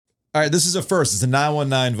All right, this is a first. It's a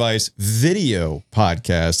 919 Vice video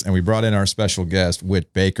podcast, and we brought in our special guest,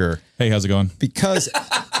 Whit Baker. Hey, how's it going? Because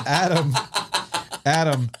Adam,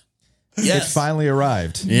 Yes. it finally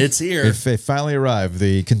arrived. It's here. It finally arrived.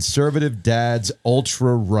 The conservative dad's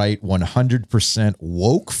ultra right, 100%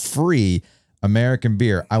 woke free American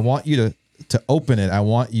beer. I want you to open it. I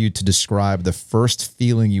want you to describe the first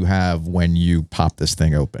feeling you have when you pop this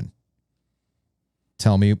thing open.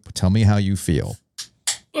 Tell me how you feel.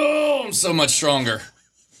 Oh, I'm so much stronger.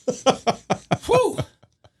 Whew.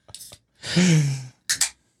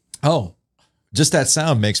 Oh, just that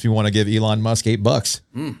sound makes me want to give Elon Musk $8.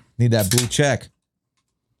 Need that blue check.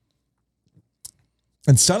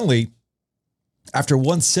 And suddenly, after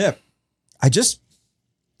one sip, I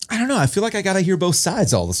don't know. I feel like I got to hear both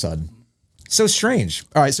sides all of a sudden. So strange.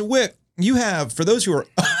 All right. So Whit, you have, for those who are,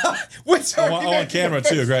 Whit's already on camera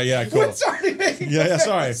too, great. Yeah, cool. Whit's already making Yeah,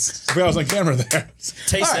 sorry. I forgot I was on camera there.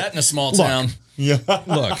 Taste that in a small town. Yeah.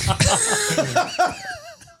 Look.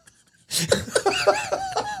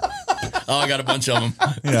 Oh, I got a bunch of them.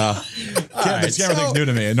 Yeah. This camera thing's new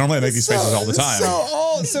to me. Normally I make these faces all the time.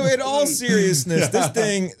 So in all seriousness, this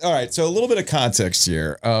thing, all right, so a little bit of context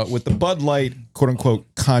here. With the Bud Light, quote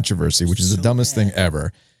unquote, controversy, which is the dumbest thing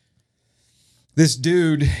ever. This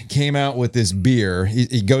dude came out with this beer.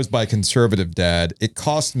 He goes by Conservative Dad. It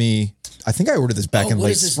cost me, I think I ordered this back in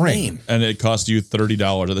late spring. And it cost you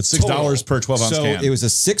 $30. That's $6 per 12-ounce can. So it was a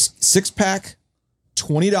six pack,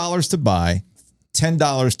 $20 to buy,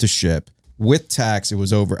 $10 to ship. With tax, it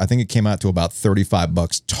was over. I think it came out to about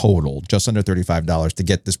 $35 total, just under $35 to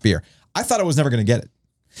get this beer. I thought I was never going to get it.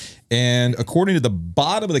 And according to the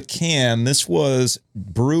bottom of the can, this was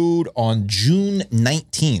brewed on June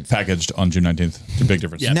 19th. Packaged on June 19th. It's a big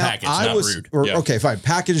difference. Yeah, packaged, not brewed. Okay, fine.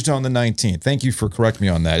 Packaged on the 19th. Thank you for correcting me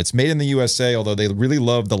on that. It's made in the USA, although they really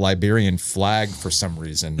love the Liberian flag for some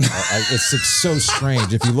reason. It's so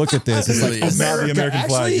strange. If you look at this, it's like It's not the American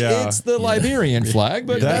flag. Yeah. It's the Liberian flag,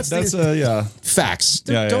 but that's facts.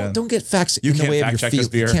 Don't get facts in the way of your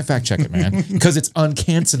feelings. You can't fact check it, man, because it's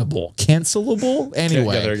uncancelable. Cancelable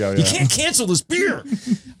anyway. Yeah, there you go. You can't cancel this beer.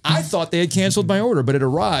 I thought they had canceled my order, but it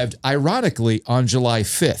arrived, ironically, on July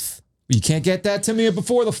 5th. You can't get that to me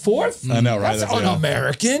before the 4th? I know, right? That's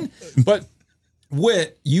un-American. But,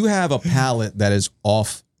 Whit, you have a palate that is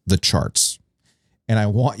off the charts. And I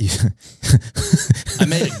want you... I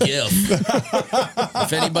made a GIF.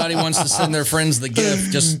 If anybody wants to send their friends the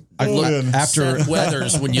GIF, just look after Seth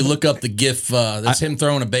Weathers. When you look up the GIF, that's him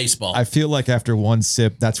throwing a baseball. I feel like after one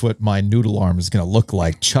sip, that's what my noodle arm is going to look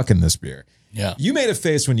like chucking this beer. Yeah. You made a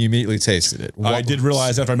face when you immediately tasted it. I did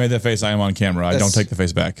realize after I made that face, I am on camera. I don't take the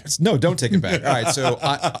face back. No, don't take it back. All right. So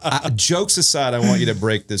jokes aside, I want you to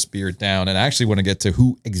break this beer down. And I actually want to get to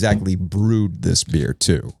who exactly brewed this beer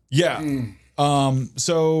too. Yeah.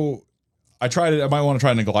 So I tried it. I might want to try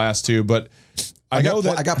it in a glass too, but I know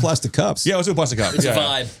that I got plastic cups. Yeah, let's do plastic cups. It's a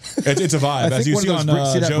vibe. It's a vibe. As you see on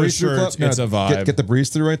Joe's shirt, it's a vibe. Get the breeze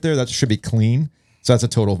through right there. That should be clean. So that's a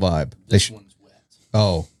total vibe. This one's wet.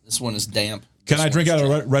 Oh. This one is damp. Can I drink out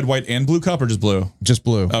of a red, white, and blue cup or just blue? Just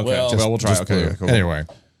blue. Okay. Well, we'll try. Okay. Blue. Cool. Anyway.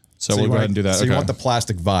 So we'll go ahead and do that. So you want the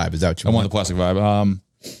plastic vibe. Is that what you want? I want the plastic vibe.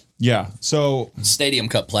 Yeah. So Stadium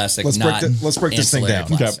cup plastic. Let's break this thing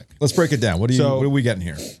down. Okay. Let's break it down. What are we getting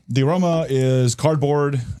here? The aroma is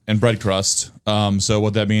cardboard and bread crust. So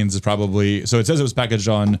what that means is probably, so it says it was packaged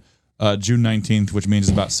on June 19th, which means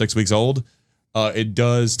it's about 6 weeks old. It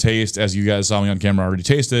does taste, as you guys saw me on camera already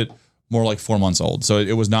taste it, more like 4 months old. So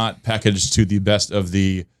it was not packaged to the best of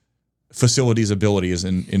the facility's abilities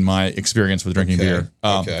in my experience with drinking beer.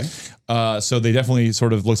 So they definitely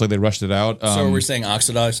sort of looks like they rushed it out. So we're saying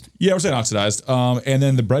oxidized? Yeah, we're saying oxidized. And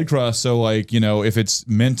then the bread crust, so like, if it's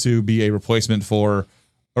meant to be a replacement at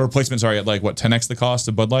like what, 10x the cost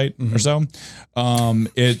of Bud Light or so.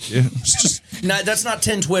 It's just that's not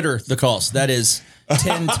 10 Twitter the cost. That is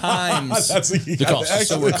 10 times the cost.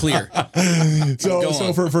 So we're clear.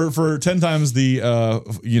 So for 10 times the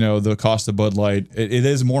the cost of Bud Light, it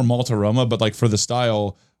is more malt aroma, but like for the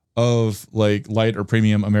style of like light or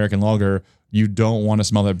premium American lager, you don't want to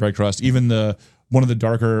smell that bread crust. Even one of the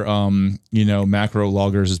darker macro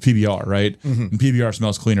lagers is PBR, right? And PBR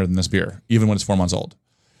smells cleaner than this beer, even when it's 4 months old.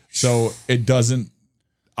 So it doesn't.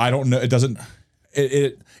 I don't know. It doesn't.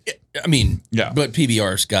 I mean, yeah. But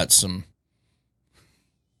PBR's got some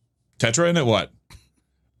Tetra in it. What?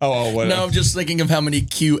 What? No, I'm just thinking of how many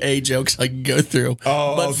QA jokes I can go through.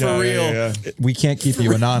 But okay, for real, yeah. We can't keep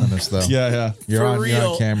you anonymous though. Yeah. You're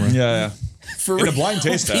on camera. Yeah. For in a blind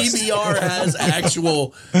taste test. PBR has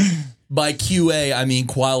actual. By QA, I mean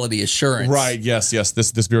quality assurance. Right. Yes.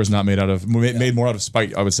 This beer is not made more out of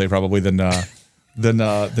spite, I would say, probably than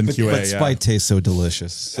QA. But Spite tastes so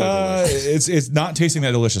delicious. So delicious. It's not tasting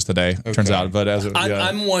that delicious today. Turns out, but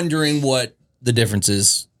I'm wondering what the difference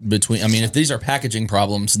is between. I mean, if these are packaging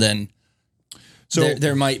problems, then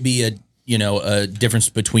there might be a difference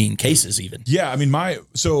between cases even. Yeah, I mean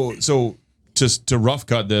so just to rough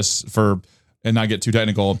cut this and not get too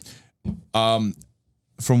technical.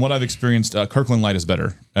 From what I've experienced, Kirkland Light is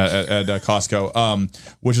better at Costco,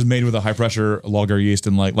 which is made with a high pressure lager yeast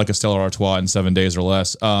and like a Stella Artois in 7 days or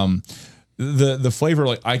less. The flavor,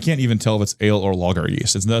 like I can't even tell if it's ale or lager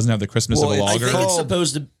yeast. It doesn't have the crispness of a lager. I think it's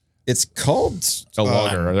supposed to. It's called a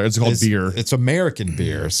lager. It's called beer. It's American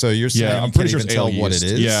beer. So you're saying I'm pretty sure you it's can't ale even tell what it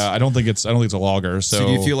yeast. is. Yeah, I don't think it's a lager. So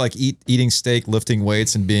do you feel like eating steak, lifting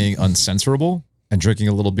weights, and being uncensorable and drinking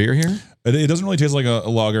a little beer here? It doesn't really taste like a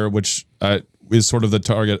lager, which is sort of the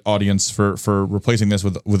target audience for replacing this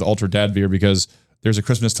with ultra dad beer, because there's a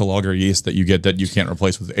crispness to lager yeast that you get that you can't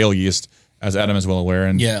replace with ale yeast, as Adam is well aware.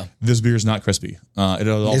 And this beer is not crispy.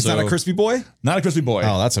 It's not a crispy boy? Not a crispy boy.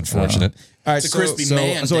 Oh, that's unfortunate. All right, it's a crispy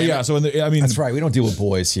man. So yeah, that's right. We don't deal with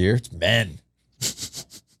boys here. It's men.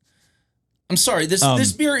 I'm sorry.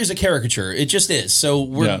 This beer is a caricature. It just is. So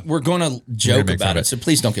we're going to joke about it. So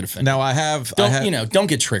please don't get offended. Now don't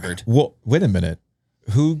get triggered. Well, wait a minute.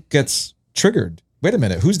 Who gets triggered? Wait a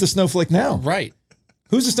minute. Who's the snowflake now? Right.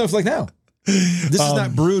 Who's the snowflake now? This is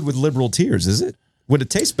not brewed with liberal tears, is it? Would it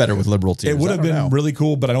taste better with liberal tears? It would have been really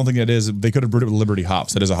cool, but I don't think it is. They could have brewed it with Liberty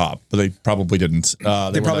hops. That is a hop, but they probably didn't.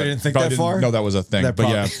 They probably didn't think that far? No, that was a thing. But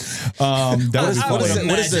yeah, that I would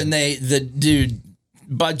imagine the dude,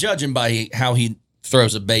 by judging by how he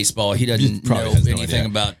throws a baseball, he doesn't know anything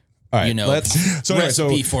about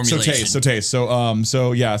recipe formulation. So taste. So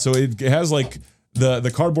it has like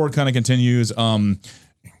the cardboard kind of continues.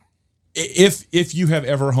 If you have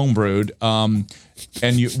ever homebrewed,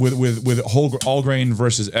 and you with whole all grain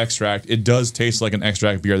versus extract, it does taste like an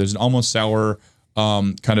extract beer. There's an almost sour,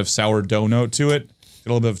 kind of sourdough note to it. A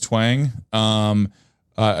little bit of twang.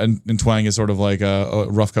 And twang is sort of like a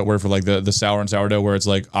rough cut word for like the sour and sourdough, where it's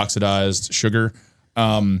like oxidized sugar.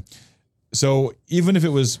 So even if it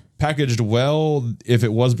was packaged well, if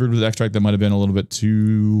it was brewed with extract, that might have been a little bit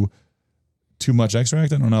too much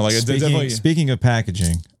extract. I don't know. Like speaking of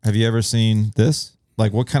packaging, have you ever seen this?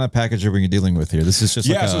 Like, what kind of package are we dealing with here? This is just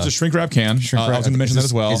so it's a shrink wrap can. I was going to mention that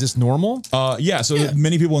as well. Is this normal?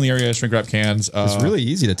 Many people in the area shrink wrap cans. It's really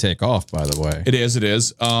easy to take off, by the way. It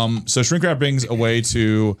is. So shrink wrap brings a way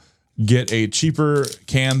to get a cheaper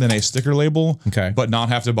can than a sticker label, but not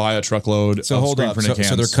have to buy a truckload of screen printed cans.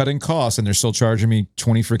 So they're cutting costs and they're still charging me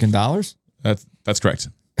 $20 freaking. That's correct.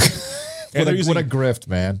 What a grift,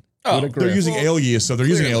 man. They're using ale yeast, so they're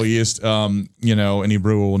using ale yeast. Any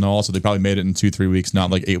brewer will know also they probably made it in 2-3 weeks,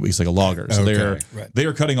 not like 8 weeks like a lager. So they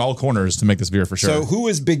are cutting all corners to make this beer for sure. So who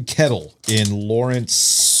is Big Kettle in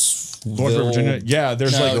Lawrence, Virginia? Yeah,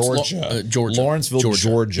 there's Georgia. Lawrenceville,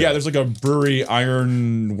 Georgia. Yeah, there's like a brewery,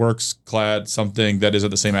 Ironworks clad something that is at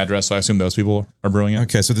the same address. So I assume those people are brewing it.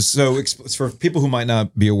 Okay, so for people who might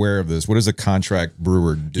not be aware of this, what does a contract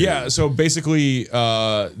brewer do? Yeah, so basically,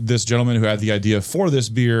 this gentleman who had the idea for this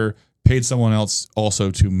beer paid someone else also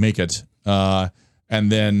to make it. And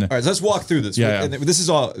then, all right, let's walk through this. Yeah. And this is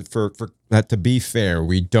all for that. To be fair,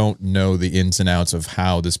 we don't know the ins and outs of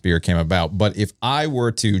how this beer came about. But if I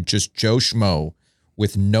were to just Joe Schmo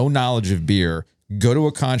with no knowledge of beer go to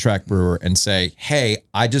a contract brewer and say, "Hey,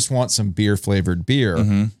 I just want some beer flavored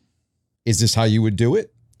beer," is this how you would do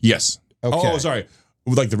it? Yes. Okay. Oh, sorry.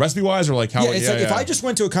 Like the recipe wise, or like how? If I just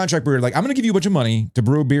went to a contract brewer, like I'm going to give you a bunch of money to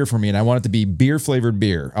brew a beer for me, and I want it to be beer flavored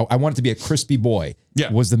beer. I want it to be a crispy boy.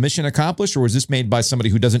 Yeah. Was the mission accomplished, or was this made by somebody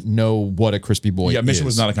who doesn't know what a crispy boy is? Yeah, mission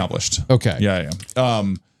was not accomplished. Okay. Yeah.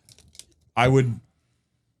 I would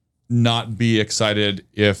not be excited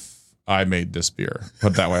if I made this beer.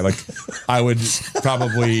 Put it that way. Like I would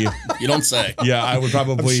probably. You don't say. Yeah, I would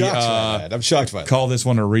probably. I'm shocked by that. Call this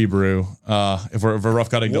one a rebrew. If we're rough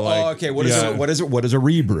cutting to like. Okay. What is it? What is a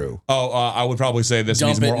rebrew? I would probably say this Dump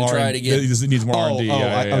needs more it and try it again. This needs more R&D.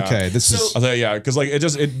 Okay. This is. I'll tell you, because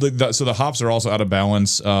like so the hops are also out of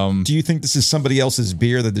balance. Do you think this is somebody else's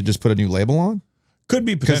beer that they just put a new label on? Could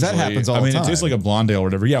be potentially. Because that happens all the time. It tastes like a blonde ale or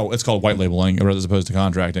whatever. Yeah, it's called white labeling as opposed to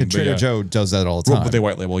contracting. Trader Joe does that all the time. But they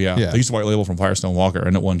white label, yeah. They used to white label from Firestone Walker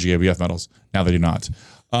and it won GABF medals. Now they do not.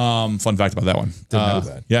 Fun fact about that one. Didn't know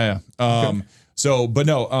that. Yeah. Okay. So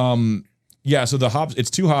the hops, it's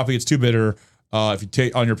too hoppy, it's too bitter. If you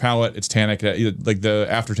take on your palate, it's tannic. Like the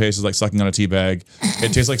aftertaste is like sucking on a tea bag.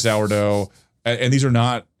 It tastes like sourdough. And these are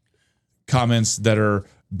not comments that are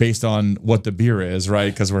based on what the beer is,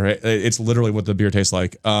 right? Because it's literally what the beer tastes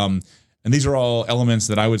like. And these are all elements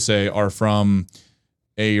that I would say are from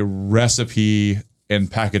a recipe and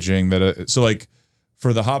packaging that so like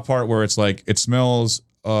for the hop part where it's like it smells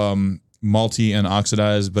malty and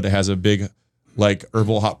oxidized, but it has a big like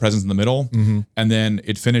herbal hop presence in the middle, and then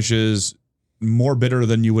it finishes more bitter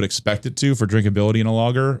than you would expect it to for drinkability in a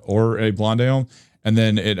lager or a blonde ale, and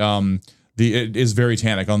then it is very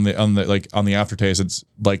tannic on the aftertaste. It's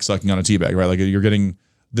like sucking on a tea bag, right? Like you're getting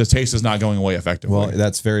the taste is not going away effectively. Well,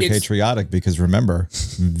 that's very patriotic because remember,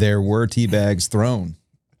 there were tea bags thrown.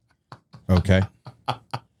 Okay.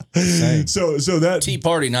 So that tea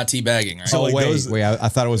party, not tea bagging, right? So wait, I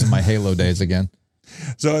thought it was in my Halo days again.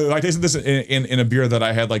 So if I tasted this in a beer that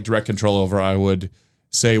I had like direct control over, I would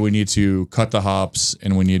say we need to cut the hops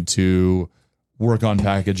and we need to work on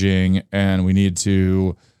packaging and we need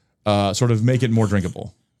to sort of make it more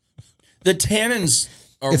drinkable. The tannins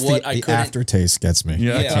are It's what the aftertaste gets me.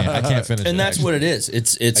 Yeah. I can't finish. And that's what it is.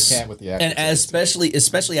 It's I can't with the and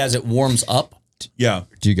especially as it warms up. Yeah.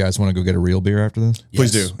 Do you guys want to go get a real beer after this?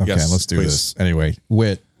 Please do. Okay, Yes, let's do please. this. Anyway,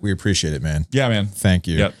 Whit, we appreciate it, man. Yeah, man. Thank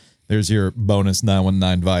you. Yep. There's your bonus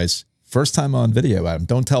 919 Vice. First time on video, Adam.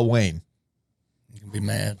 Don't tell Wayne. You can be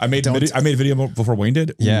mad. I made video before Wayne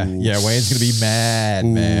did. Yeah, Ooh. yeah. Wayne's gonna be mad,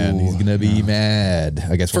 man. He's gonna be mad.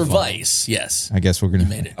 I guess For we're Vice, yes. I guess we're gonna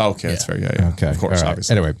Made it. Okay, that's fair. Yeah. Okay, Of course, all right.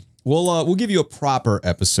 obviously. Anyway, we'll give you a proper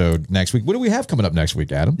episode next week. What do we have coming up next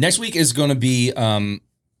week, Adam? Next week is going to be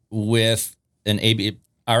with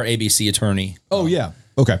our ABC attorney. Oh yeah.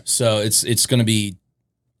 Okay. So it's going to be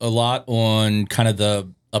a lot on kind of the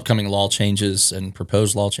upcoming law changes and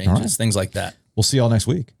proposed law changes, things like that. We'll see y'all next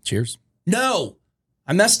week. Cheers. No,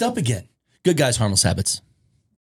 I messed up again. Good guys, harmless habits.